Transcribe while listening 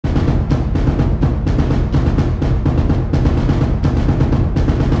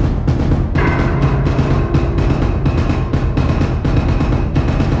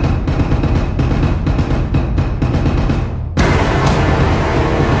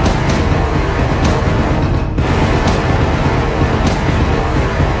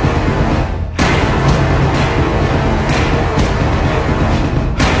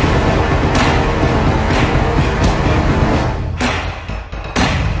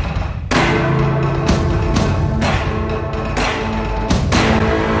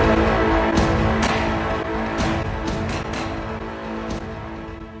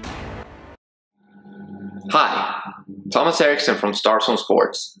Thomas Eriksson from Starzone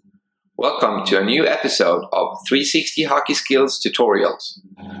Sports. Welcome to a new episode of 360 Hockey Skills Tutorials.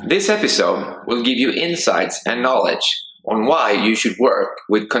 This episode will give you insights and knowledge on why you should work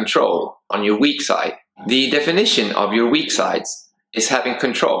with control on your weak side. The definition of your weak sides is having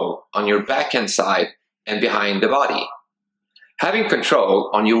control on your backhand side and behind the body. Having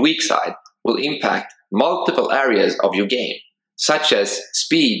control on your weak side will impact multiple areas of your game, such as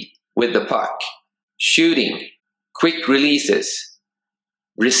speed with the puck, shooting, quick releases,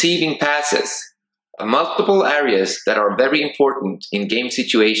 receiving passes, multiple areas that are very important in game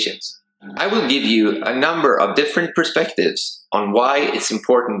situations. I will give you a number of different perspectives on why it's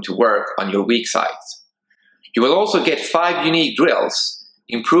important to work on your weak sides. You will also get 5 unique drills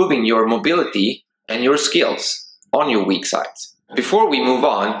improving your mobility and your skills on your weak sides. Before we move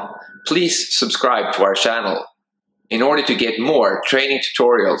on, please subscribe to our channel in order to get more training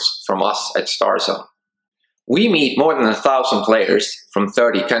tutorials from us at Starzone. We meet more than 1,000 players from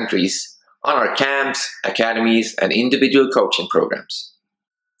 30 countries on our camps, academies, and individual coaching programs.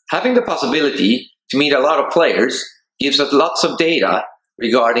 Having the possibility to meet a lot of players gives us lots of data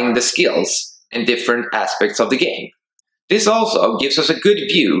regarding the skills and different aspects of the game. This also gives us a good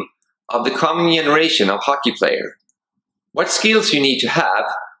view of the coming generation of hockey player, what skills you need to have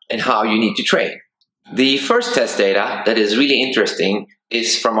and how you need to train. The first test data that is really interesting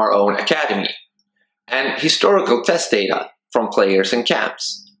is from our own academy, and historical test data from players and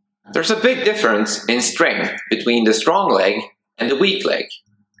camps. There's a big difference in strength between the strong leg and the weak leg.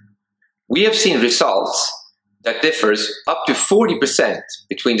 We have seen results that differs up to 40%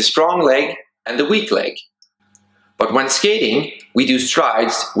 between the strong leg and the weak leg. But when skating, we do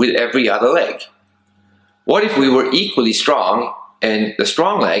strides with every other leg. What if we were equally strong in the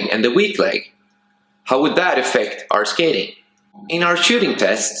strong leg and the weak leg? How would that affect our skating? In our shooting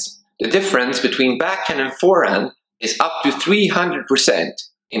tests, the difference between backhand and forehand is up to 300%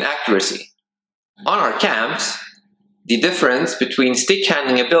 in accuracy. On our camps, the difference between stick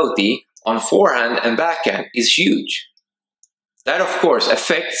handling ability on forehand and backhand is huge. That of course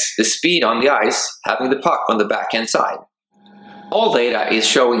affects the speed on the ice having the puck on the backhand side. All data is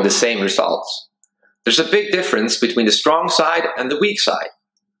showing the same results. There's a big difference between the strong side and the weak side.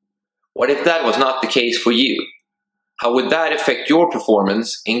 What if that was not the case for you? How would that affect your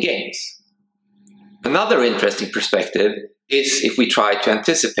performance in games? Another interesting perspective is if we try to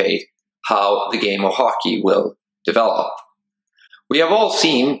anticipate how the game of hockey will develop. We have all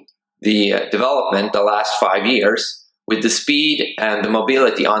seen the development the last 5 years with the speed and the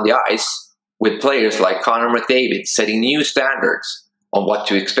mobility on the ice, with players like Connor McDavid setting new standards on what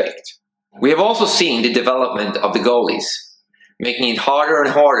to expect. We have also seen the development of the goalies, making it harder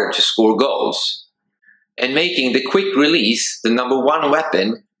and harder to score goals, and making the quick release the #1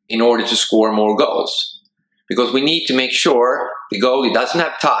 weapon in order to score more goals. Because we need to make sure the goalie doesn't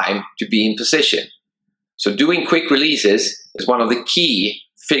have time to be in position. So doing quick releases is one of the key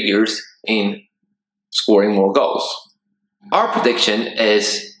figures in scoring more goals. Our prediction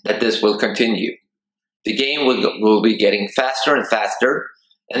is that this will continue. The game will be getting faster and faster,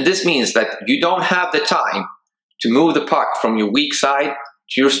 and this means that you don't have the time to move the puck from your weak side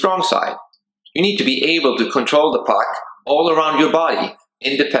to your strong side. You need to be able to control the puck all around your body,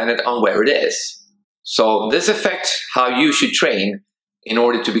 independent on where it is. So this affects how you should train in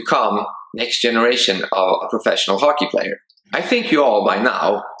order to become next generation of a professional hockey player. I think you all by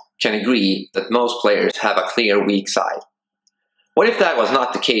now can agree that most players have a clear weak side. What if that was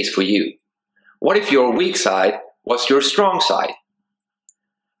not the case for you? What if your weak side was your strong side?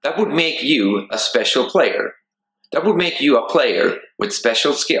 That would make you a special player. That would make you a player with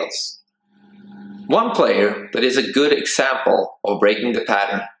special skills. One player that is a good example of breaking the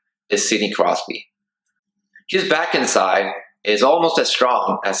pattern is Sidney Crosby. His backhand side is almost as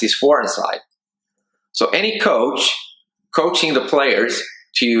strong as his forehand side. So any coach coaching the players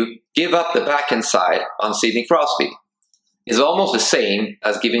to give up the backhand side on Sidney Crosby is almost the same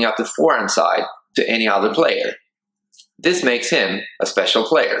as giving up the forehand side to any other player. This makes him a special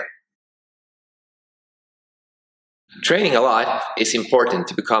player. Training a lot is important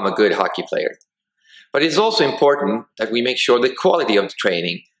to become a good hockey player. But it's also important that we make sure the quality of the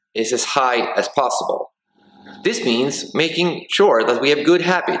training is as high as possible. This means making sure that we have good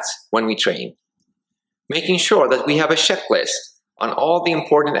habits when we train. Making sure that we have a checklist on all the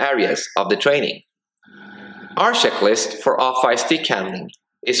important areas of the training. Our checklist for off-ice stick handling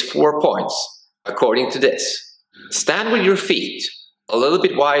is 4 points, according to this. Stand with your feet a little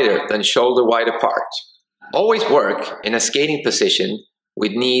bit wider than shoulder wide apart. Always work in a skating position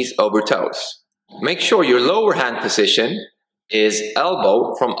with knees over toes. Make sure your lower hand position is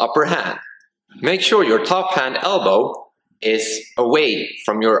elbow from upper hand. Make sure your top hand elbow is away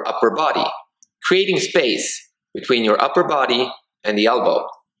from your upper body, creating space between your upper body and the elbow.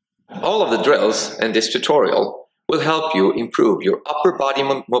 All of the drills in this tutorial will help you improve your upper body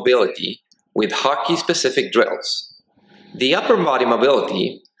mobility with hockey-specific drills. The upper body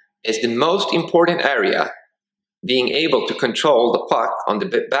mobility is the most important area, being able to control the puck on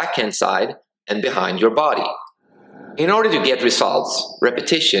the backhand side and behind your body. In order to get results,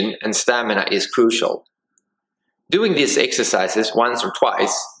 repetition and stamina is crucial. Doing these exercises once or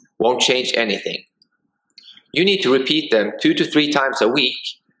twice won't change anything. You need to repeat them 2 to 3 times a week,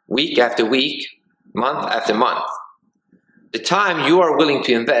 week after week, month after month. The time you are willing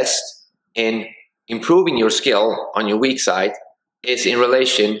to invest in improving your skill on your weak side is in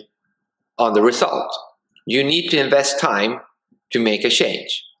relation on the result. You need to invest time to make a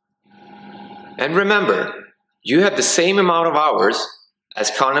change. And remember, you have the same amount of hours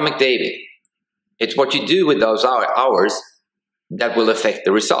as Connor McDavid. It's what you do with those hours that will affect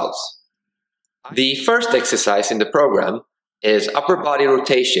the results. The first exercise in the program is upper body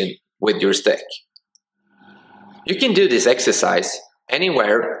rotation with your stick. You can do this exercise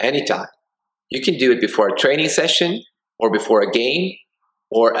anywhere, anytime. You can do it before a training session or before a game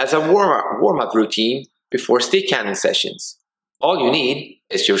or as a warm-up routine before stick handling sessions. All you need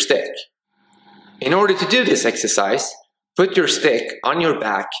is your stick. In order to do this exercise, put your stick on your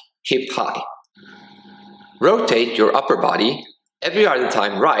back hip high. Rotate your upper body every other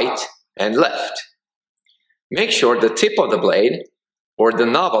time right and left. Make sure the tip of the blade or the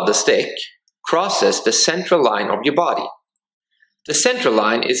knob of the stick crosses the central line of your body. The central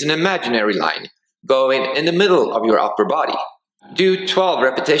line is an imaginary line going in the middle of your upper body. Do 12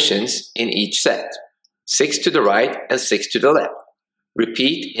 repetitions in each set, 6 to the right and 6 to the left.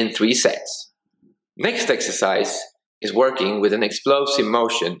 Repeat in 3 sets. Next exercise is working with an explosive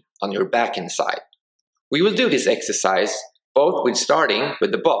motion on your backhand side. We will do this exercise both with starting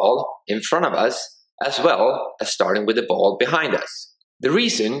with the ball in front of us as well as starting with the ball behind us. The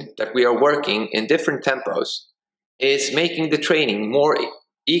reason that we are working in different tempos is making the training more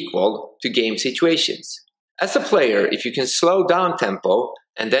equal to game situations. As a player, if you can slow down tempo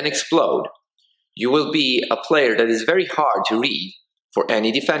and then explode, you will be a player that is very hard to read for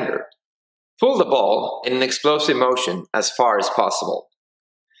any defender. Pull the ball in an explosive motion as far as possible.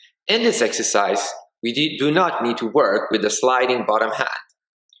 In this exercise, we do not need to work with the sliding bottom hand.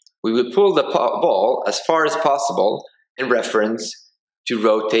 We will pull the ball as far as possible in reference to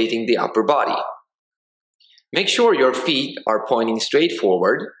rotating the upper body. Make sure your feet are pointing straight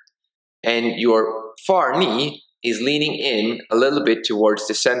forward and your far knee is leaning in a little bit towards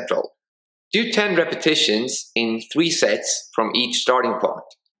the central. Do 10 repetitions in 3 sets from each starting point.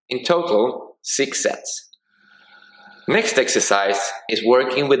 In total, 6 sets. Next exercise is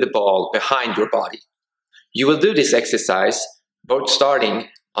working with the ball behind your body. You will do this exercise both starting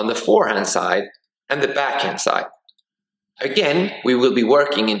on the forehand side and the backhand side. Again, we will be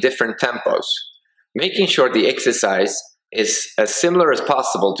working in different tempos, making sure the exercise is as similar as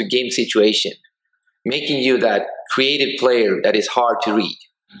possible to game situation, making you that creative player that is hard to read.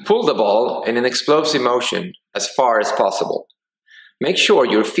 Pull the ball in an explosive motion as far as possible. Make sure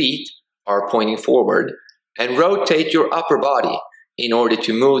your feet are pointing forward and rotate your upper body in order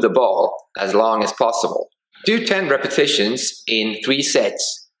to move the ball as long as possible. Do 10 repetitions in 3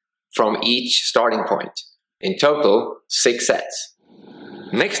 sets from each starting point. In total, 6 sets.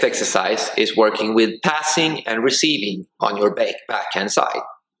 Next exercise is working with passing and receiving on your backhand side.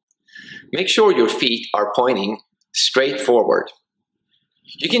 Make sure your feet are pointing straight forward.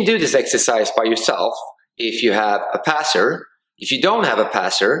 You can do this exercise by yourself if you have a passer. If you don't have a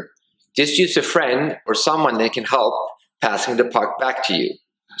passer, just use a friend or someone that can help passing the puck back to you.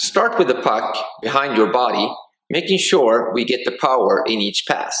 Start with the puck behind your body, making sure we get the power in each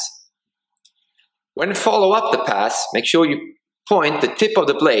pass. When you follow up the pass, make sure you point the tip of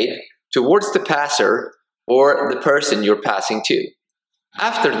the blade towards the passer or the person you're passing to.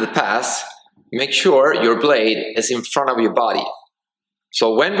 After the pass, make sure your blade is in front of your body.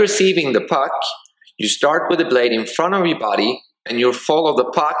 So when receiving the puck, you start with the blade in front of your body and you follow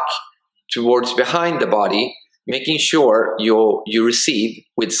the puck towards behind the body, making sure you receive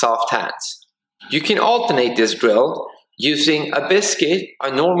with soft hands. You can alternate this drill using a biscuit, a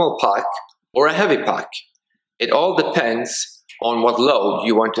normal puck, or a heavy puck. It all depends on what load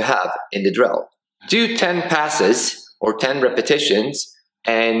you want to have in the drill. Do 10 passes or 10 repetitions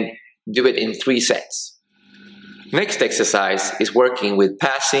and do it in 3 sets. Next exercise is working with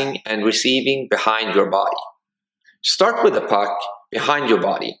passing and receiving behind your body. Start with the puck behind your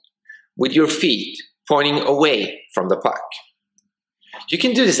body, with your feet pointing away from the puck. You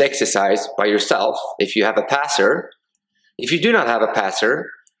can do this exercise by yourself if you have a passer. If you do not have a passer,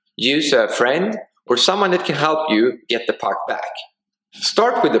 use a friend or someone that can help you get the puck back.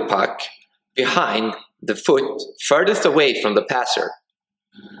 Start with the puck behind the foot furthest away from the passer.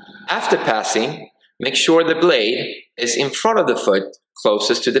 After passing, make sure the blade is in front of the foot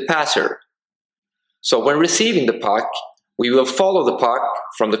closest to the passer. So when receiving the puck, we will follow the puck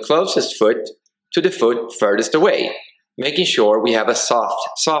from the closest foot to the foot furthest away, making sure we have a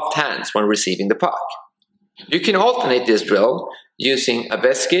soft hands when receiving the puck. You can alternate this drill using a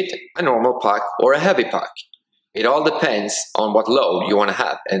biscuit, a normal puck, or a heavy puck. It all depends on what load you want to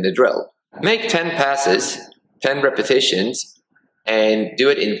have in the drill. Make 10 passes, 10 repetitions, and do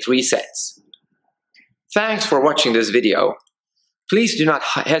it in 3 sets. Thanks for watching this video. Please do not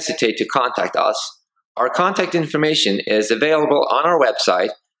hesitate to contact us. Our contact information is available on our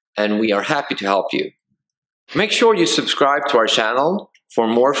website, and we are happy to help you. Make sure you subscribe to our channel for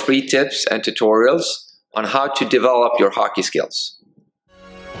more free tips and tutorials on how to develop your hockey skills.